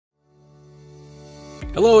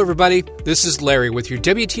Hello everybody, this is Larry with your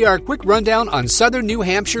WTR Quick Rundown on Southern New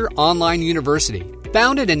Hampshire Online University.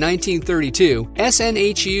 Founded in 1932,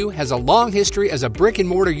 SNHU has a long history as a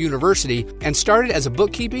brick-and-mortar university and started as a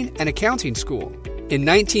bookkeeping and accounting school. In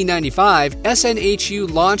 1995,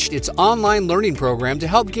 SNHU launched its online learning program to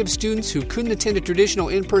help give students who couldn't attend a traditional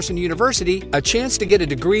in-person university a chance to get a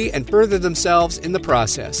degree and further themselves in the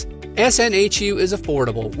process. SNHU is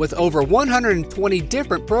affordable with over 120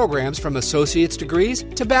 different programs from associate's degrees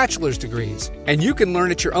to bachelor's degrees. And you can learn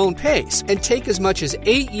at your own pace and take as much as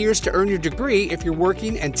 8 years to earn your degree if you're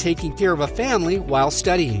working and taking care of a family while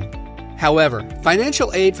studying. However,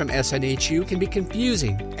 financial aid from SNHU can be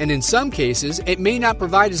confusing, and in some cases, it may not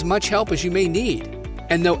provide as much help as you may need.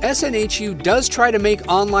 And though SNHU does try to make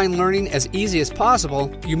online learning as easy as possible,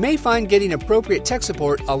 you may find getting appropriate tech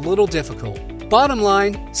support a little difficult. Bottom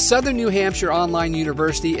line, Southern New Hampshire Online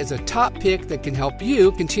University is a top pick that can help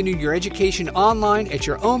you continue your education online at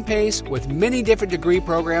your own pace with many different degree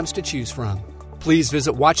programs to choose from. Please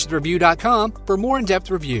visit watchthereview.com for more in-depth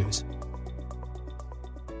reviews.